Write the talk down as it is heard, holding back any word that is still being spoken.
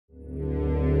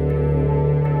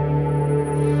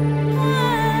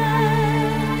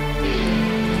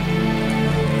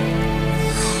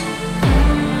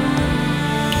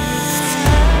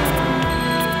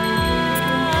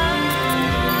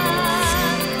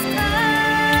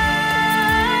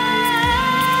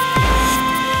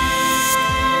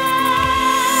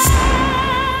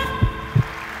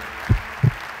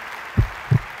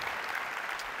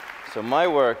My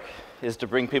work is to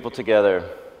bring people together,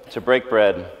 to break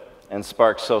bread, and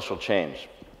spark social change.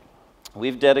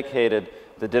 We've dedicated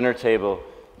the dinner table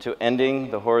to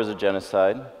ending the horrors of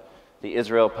genocide, the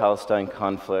Israel-Palestine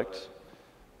conflict.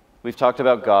 We've talked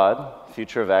about God,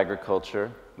 future of agriculture.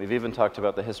 We've even talked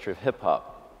about the history of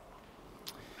hip-hop.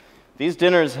 These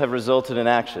dinners have resulted in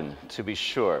action, to be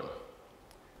sure.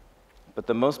 But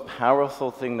the most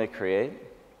powerful thing they create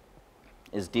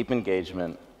is deep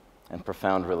engagement and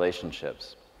profound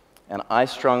relationships. And I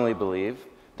strongly believe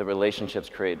that relationships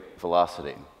create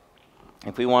velocity.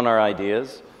 If we want our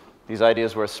ideas, these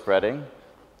ideas worth spreading,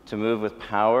 to move with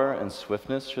power and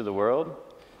swiftness through the world,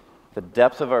 the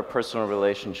depth of our personal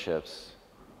relationships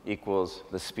equals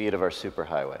the speed of our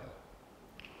superhighway.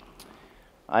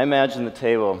 I imagine the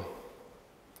table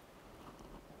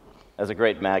as a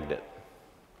great magnet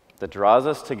that draws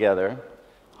us together,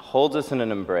 holds us in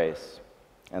an embrace,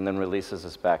 and then releases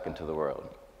us back into the world.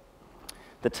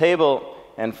 The table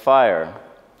and fire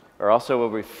are also where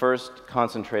we first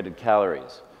concentrated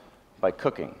calories, by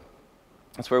cooking.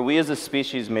 It's where we as a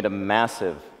species made a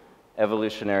massive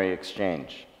evolutionary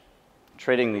exchange,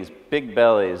 trading these big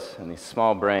bellies and these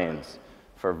small brains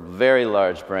for very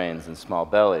large brains and small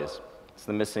bellies. It's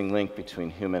the missing link between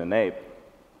human and ape.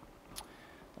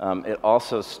 It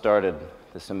also started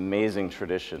this amazing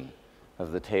tradition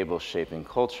of the table shaping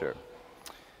culture.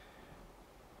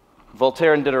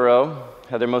 Voltaire and Diderot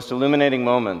had their most illuminating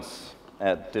moments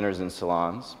at dinners and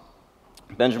salons.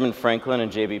 Benjamin Franklin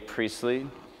and J.B. Priestley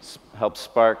helped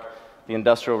spark the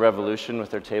Industrial Revolution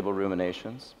with their table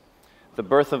ruminations. The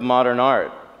birth of modern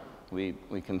art, we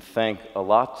can thank a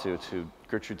lot to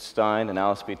Gertrude Stein and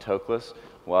Alice B. Toklas,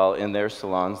 while in their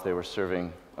salons they were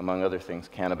serving, among other things,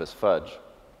 cannabis fudge.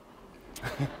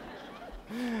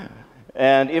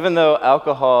 And even though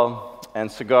alcohol and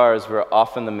cigars were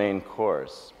often the main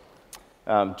course,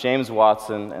 James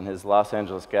Watson and his Los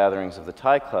Angeles gatherings of the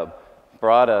Thai Club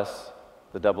brought us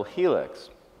the double helix.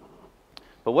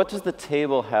 But what does the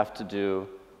table have to do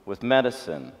with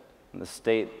medicine and the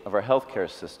state of our healthcare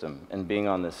system and being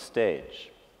on this stage?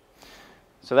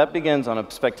 So that begins on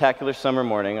a spectacular summer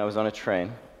morning. I was on a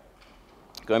train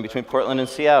going between Portland and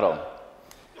Seattle.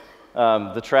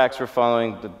 The tracks were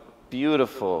following the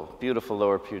beautiful, beautiful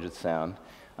lower Puget Sound,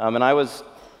 and I was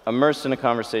immersed in a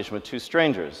conversation with two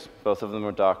strangers. Both of them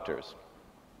were doctors.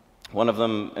 One of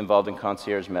them involved in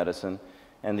concierge medicine,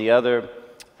 and the other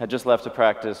had just left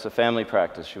a family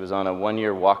practice. She was on a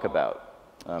one-year walkabout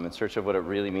in search of what it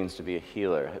really means to be a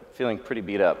healer, feeling pretty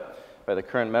beat up by the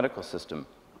current medical system.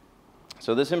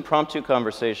 So this impromptu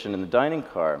conversation in the dining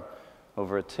car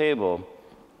over a table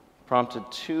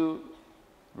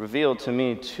revealed to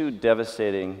me two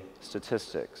devastating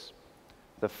statistics.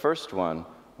 The first one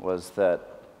was that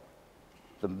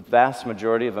the vast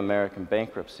majority of American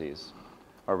bankruptcies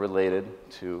are related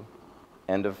to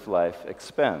end-of-life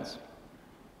expense.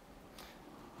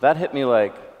 That hit me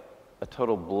like a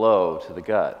total blow to the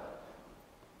gut.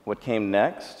 What came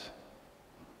next?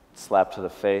 Slap to the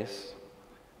face.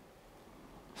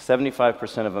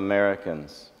 75% of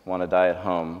Americans want to die at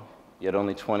home, yet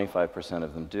only 25%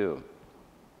 of them do.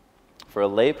 For a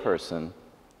layperson,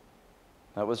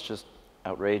 that was just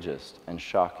outrageous and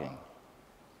shocking.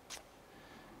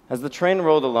 As the train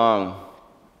rolled along,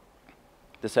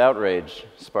 this outrage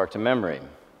sparked a memory.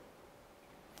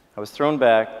 I was thrown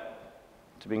back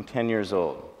to being 10 years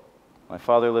old. My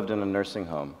father lived in a nursing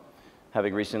home,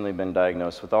 having recently been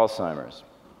diagnosed with Alzheimer's.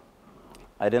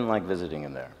 I didn't like visiting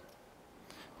him there.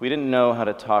 We didn't know how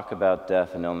to talk about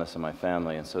death and illness in my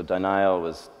family, and so denial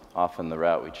was often the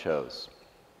route we chose.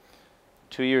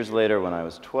 2 years later, when I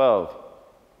was 12,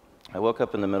 I woke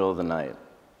up in the middle of the night.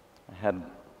 I had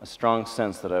a strong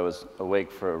sense that I was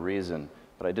awake for a reason,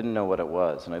 but I didn't know what it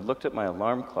was. And I looked at my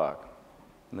alarm clock,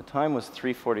 and the time was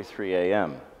 3:43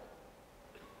 a.m.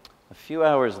 A few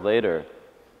hours later,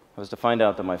 I was to find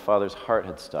out that my father's heart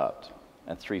had stopped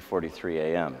at 3:43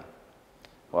 a.m.,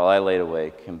 while I laid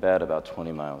awake in bed about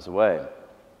 20 miles away.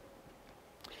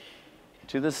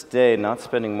 To this day, not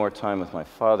spending more time with my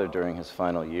father during his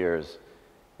final years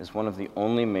is one of the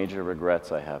only major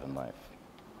regrets I have in life.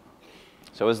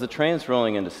 So as the train's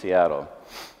rolling into Seattle,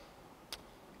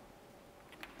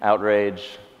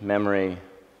 outrage, memory,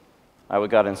 I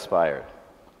got inspired.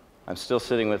 I'm still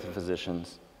sitting with the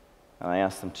physicians, and I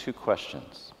asked them two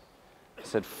questions. I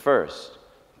said, first,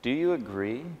 do you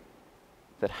agree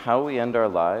that how we end our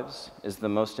lives is the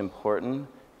most important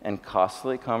and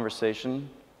costly conversation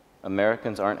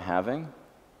Americans aren't having?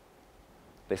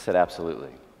 They said,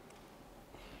 absolutely.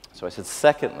 So I said,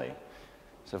 secondly,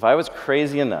 so if I was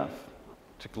crazy enough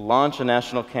to launch a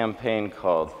national campaign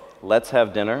called Let's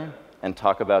Have Dinner, and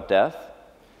talk about death?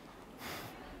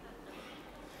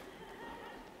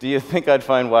 Do you think I'd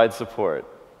find wide support?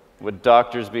 Would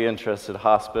doctors be interested,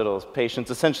 hospitals,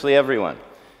 patients, essentially everyone?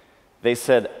 They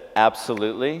said,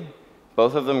 absolutely.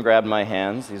 Both of them grabbed my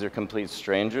hands. These are complete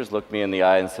strangers, looked me in the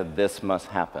eye and said, this must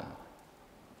happen.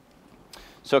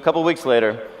 So a couple weeks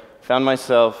later, found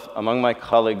myself among my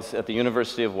colleagues at the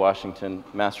University of Washington,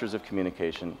 Masters of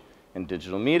Communication in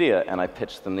Digital Media, and I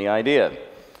pitched them the idea.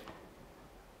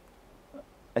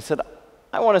 I said,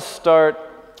 I want to start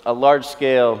a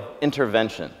large-scale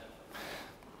intervention.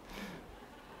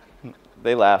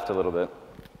 They laughed a little bit.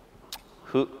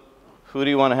 Who do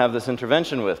you want to have this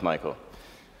intervention with, Michael?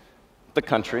 The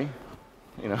country,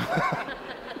 you know.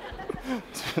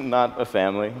 Not a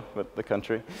family, but the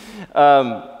country.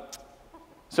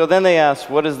 So then they asked,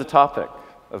 what is the topic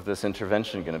of this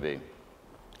intervention going to be?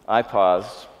 I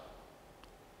paused.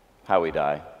 How we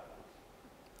die.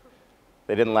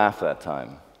 They didn't laugh that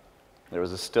time. There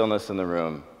was a stillness in the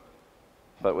room.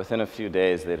 But within a few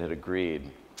days, they had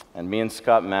agreed. And me and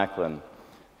Scott Macklin,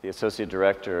 the associate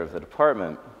director of the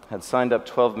department, had signed up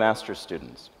 12 master's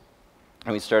students.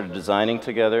 And we started designing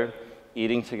together,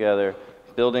 eating together,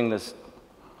 building this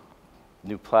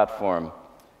new platform,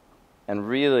 and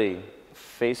really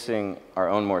facing our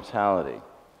own mortality.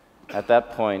 At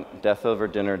that point,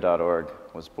 deathoverdinner.org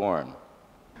was born.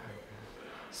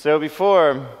 So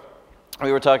before,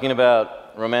 we were talking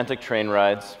about romantic train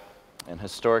rides and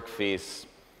historic feasts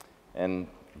and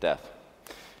death.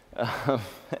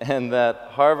 And that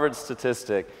Harvard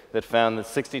statistic that found that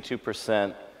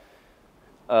 62%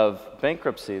 of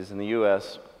bankruptcies in the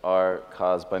US are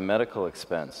caused by medical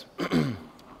expense.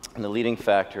 And the leading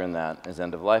factor in that is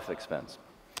end-of-life expense.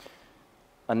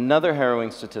 Another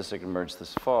harrowing statistic emerged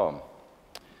this fall,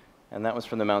 and that was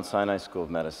from the Mount Sinai School of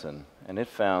Medicine. And it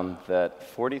found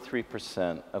that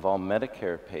 43% of all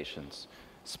Medicare patients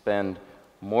spend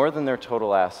more than their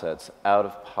total assets out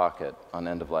of pocket on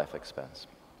end-of-life expense.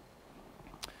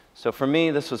 So for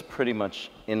me, this was pretty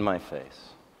much in my face.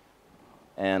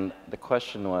 And the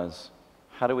question was,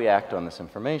 how do we act on this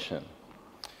information?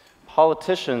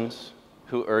 Politicians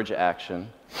who urge action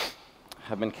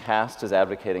have been cast as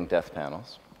advocating death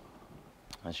panels.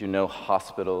 As you know,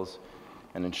 hospitals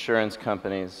and insurance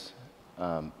companies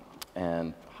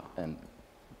and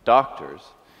doctors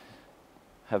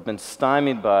have been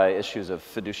stymied by issues of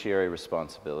fiduciary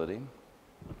responsibility,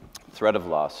 threat of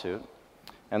lawsuit,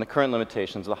 and the current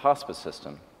limitations of the hospice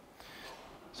system.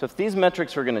 So if these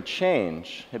metrics were going to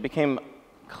change, it became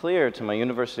clear to my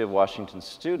University of Washington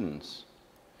students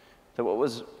that what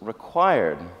was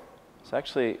required was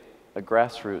actually a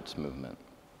grassroots movement,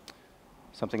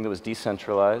 something that was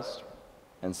decentralized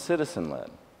and citizen-led.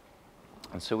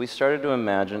 And so we started to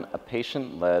imagine a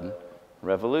patient-led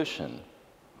revolution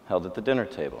held at the dinner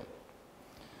table.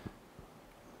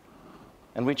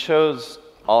 And we chose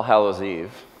All Hallows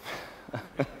Eve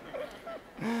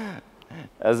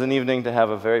as an evening to have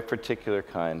a very particular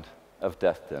kind of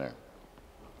death dinner,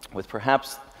 with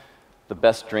perhaps the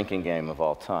best drinking game of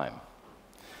all time.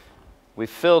 We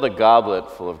filled a goblet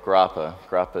full of grappa.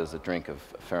 Grappa is a drink of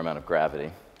a fair amount of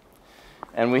gravity.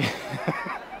 And we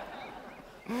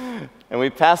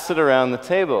passed it around the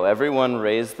table. Everyone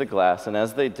raised the glass, and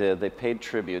as they did, they paid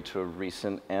tribute to a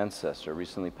recent ancestor,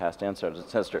 recently passed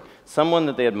ancestor, someone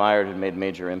that they admired and made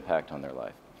major impact on their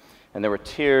life. And there were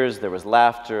tears, there was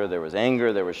laughter, there was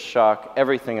anger, there was shock,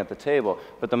 everything at the table.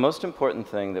 But the most important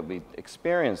thing that we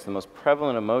experienced, the most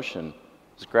prevalent emotion,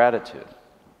 was gratitude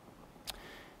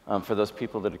for those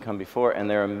people that had come before, and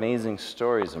their amazing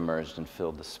stories emerged and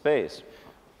filled the space.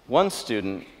 One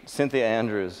student, Cynthia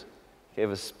Andrews,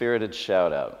 gave a spirited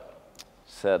shout out,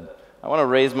 said, I want to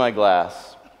raise my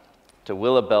glass to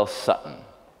Willa Bell Sutton,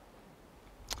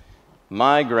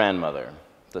 my grandmother,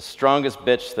 the strongest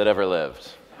bitch that ever lived.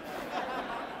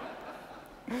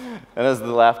 And as the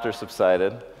laughter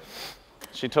subsided,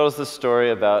 she told us the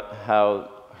story about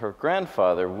how her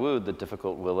grandfather wooed the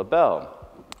difficult Willa Bell.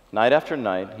 Night after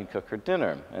night, he'd cook her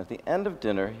dinner, and at the end of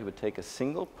dinner, he would take a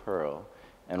single pearl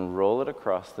and roll it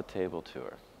across the table to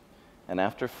her. And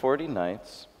after 40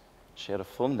 nights, she had a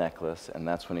full necklace, and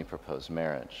that's when he proposed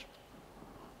marriage.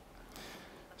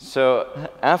 So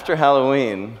after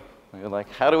Halloween, we were like,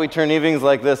 how do we turn evenings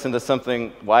like this into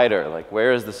something wider? Like,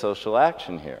 where is the social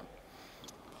action here?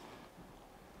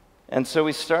 And so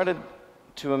we started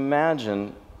to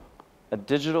imagine a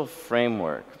digital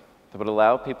framework that would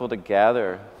allow people to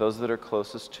gather those that are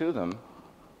closest to them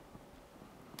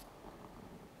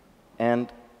and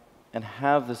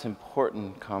have this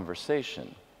important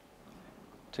conversation,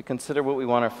 to consider what we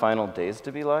want our final days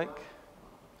to be like,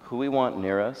 who we want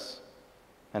near us,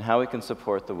 and how we can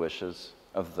support the wishes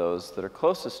of those that are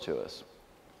closest to us.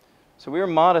 So we were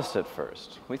modest at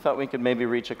first. We thought we could maybe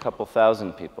reach a couple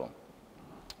thousand people.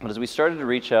 But as we started to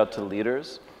reach out to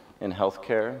leaders in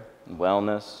healthcare, in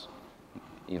wellness,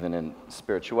 even in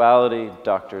spirituality,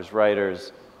 doctors,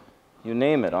 writers, you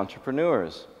name it,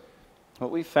 entrepreneurs,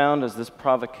 what we found is this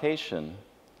provocation,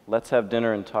 let's have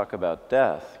dinner and talk about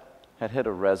death, had hit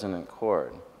a resonant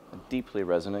chord, a deeply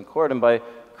resonant chord. And by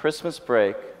Christmas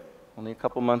break, only a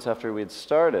couple months after we had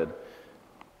started,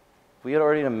 we had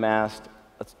already amassed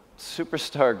a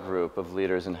superstar group of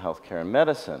leaders in healthcare and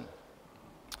medicine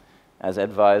as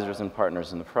advisors and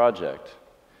partners in the project,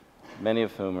 many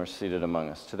of whom are seated among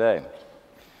us today.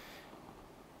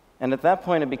 And at that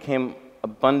point, it became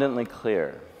abundantly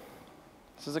clear.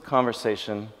 This is a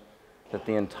conversation that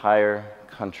the entire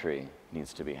country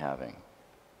needs to be having.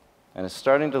 And it's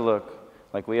starting to look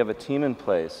like we have a team in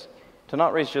place to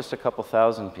not reach just a couple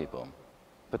thousand people,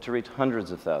 but to reach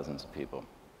hundreds of thousands of people.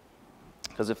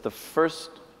 Because if the first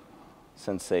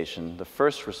sensation, the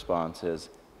first response is,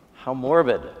 how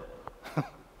morbid?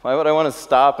 Why would I want to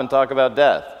stop and talk about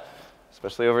death,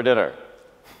 especially over dinner?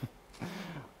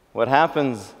 What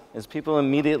happens is people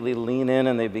immediately lean in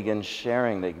and they begin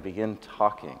sharing, they begin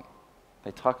talking.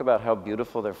 They talk about how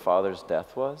beautiful their father's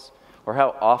death was, or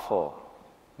how awful,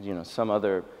 some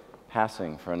other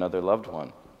passing for another loved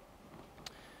one.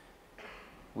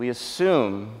 We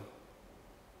assume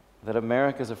that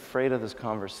America is afraid of this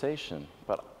conversation,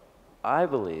 but I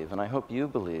believe, and I hope you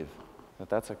believe, that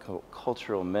that's a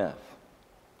cultural myth.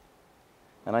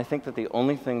 And I think that the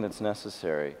only thing that's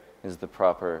necessary is the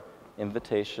proper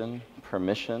invitation,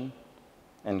 permission,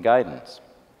 and guidance.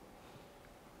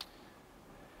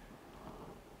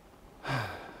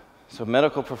 So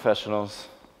medical professionals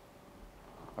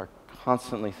are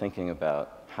constantly thinking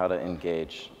about how to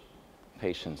engage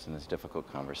patients in these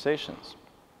difficult conversations.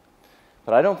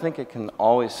 But I don't think it can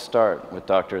always start with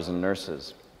doctors and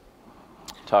nurses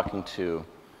talking to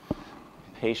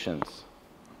patients.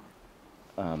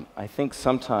 I think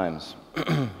sometimes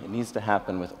it needs to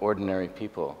happen with ordinary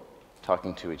people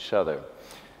talking to each other.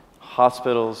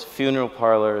 Hospitals, funeral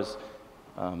parlors,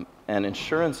 and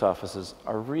insurance offices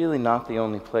are really not the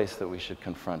only place that we should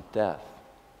confront death.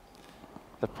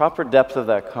 The proper depth of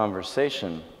that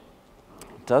conversation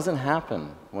doesn't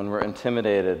happen when we're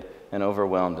intimidated and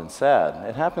overwhelmed and sad.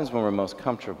 It happens when we're most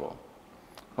comfortable,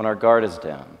 when our guard is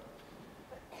down.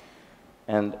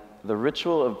 And the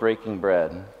ritual of breaking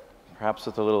bread, perhaps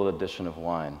with a little addition of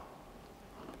wine,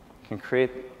 can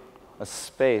create a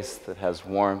space that has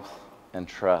warmth and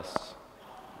trust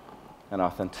and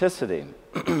authenticity.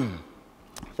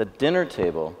 The dinner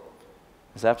table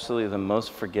is absolutely the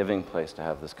most forgiving place to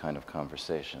have this kind of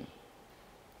conversation.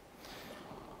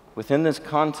 Within this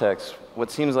context,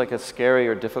 what seems like a scary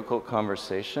or difficult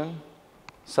conversation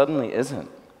suddenly isn't.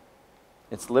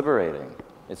 It's liberating.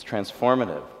 It's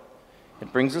transformative.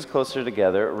 It brings us closer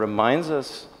together. It reminds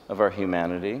us of our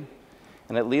humanity.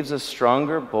 And it leaves us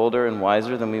stronger, bolder, and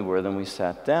wiser than we were when we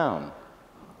sat down.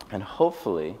 And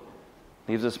hopefully,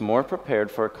 leaves us more prepared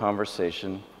for a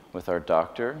conversation with our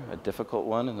doctor, a difficult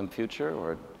one in the future,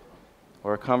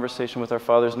 or a conversation with our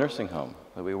father's nursing home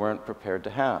that we weren't prepared to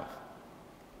have.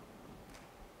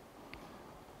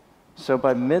 So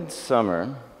by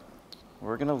midsummer,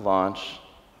 we're going to launch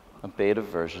a beta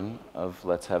version of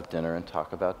Let's Have Dinner and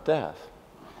Talk About Death.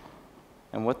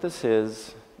 And what this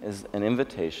is an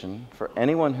invitation for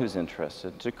anyone who's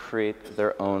interested to create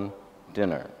their own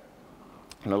dinner.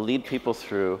 And it'll lead people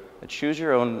through a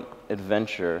choose-your-own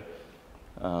adventure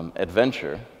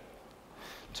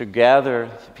to gather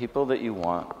the people that you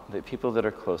want, the people that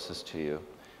are closest to you,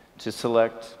 to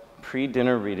select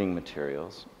pre-dinner reading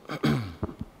materials,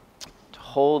 to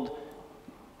hold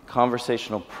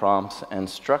conversational prompts and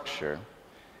structure,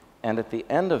 and at the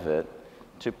end of it,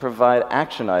 to provide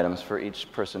action items for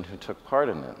each person who took part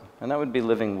in it. And that would be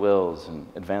living wills and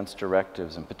advance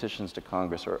directives and petitions to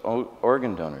Congress or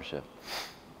organ donorship.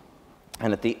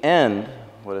 And at the end,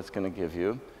 what it's going to give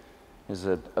you is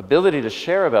an ability to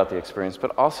share about the experience,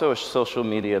 but also a social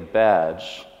media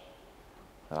badge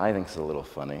that I think is a little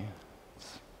funny.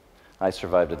 I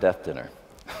survived a death dinner.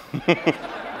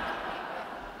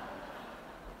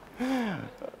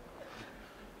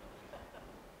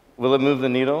 Will it move the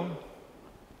needle?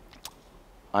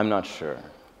 I'm not sure.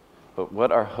 But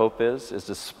what our hope is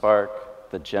to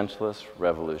spark the gentlest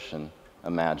revolution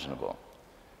imaginable.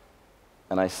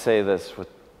 And I say this with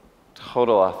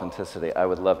total authenticity. I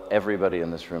would love everybody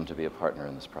in this room to be a partner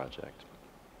in this project.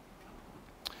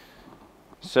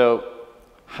 So,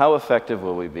 how effective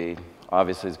will we be?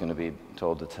 Obviously, it's going to be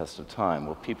told the test of time.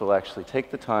 Will people actually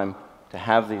take the time to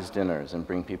have these dinners and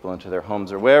bring people into their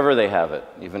homes or wherever they have it,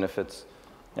 even if it's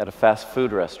at a fast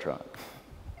food restaurant.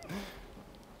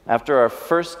 After our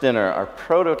first dinner, our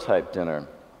prototype dinner,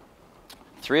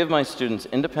 3 of my students,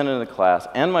 independent of the class,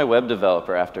 and my web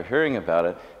developer, after hearing about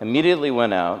it, immediately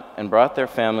went out and brought their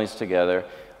families together,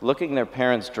 looking their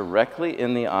parents directly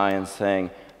in the eye and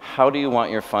saying, "How do you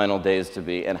want your final days to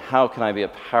be, and how can I be a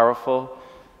powerful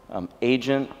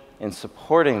agent in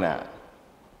supporting that?"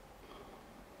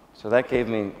 So that gave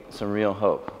me some real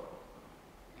hope.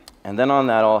 And then on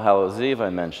that All Hallows Eve I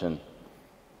mentioned,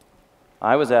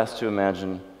 I was asked to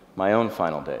imagine my own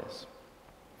final days.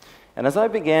 And as I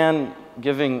began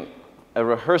giving a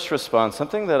rehearsed response,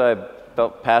 something that I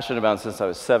felt passionate about since I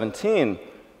was 17,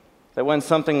 that went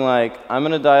something like, "I'm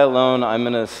going to die alone, I'm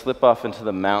going to slip off into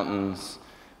the mountains,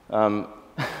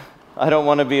 I don't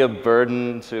want to be a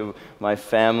burden to my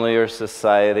family or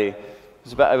society."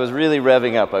 I was really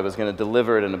revving up. I was going to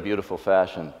deliver it in a beautiful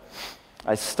fashion.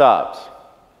 I stopped.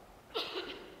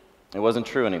 It wasn't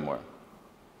true anymore.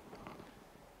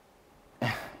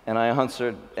 And I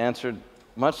answered,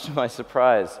 much to my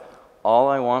surprise, all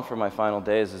I want for my final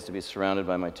days is to be surrounded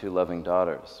by my 2 loving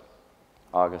daughters,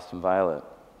 August and Violet.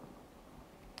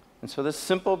 And so this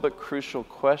simple but crucial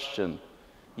question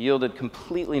yielded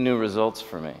completely new results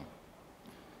for me.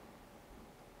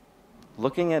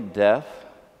 Looking at death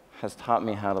has taught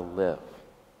me how to live.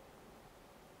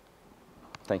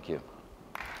 Thank you.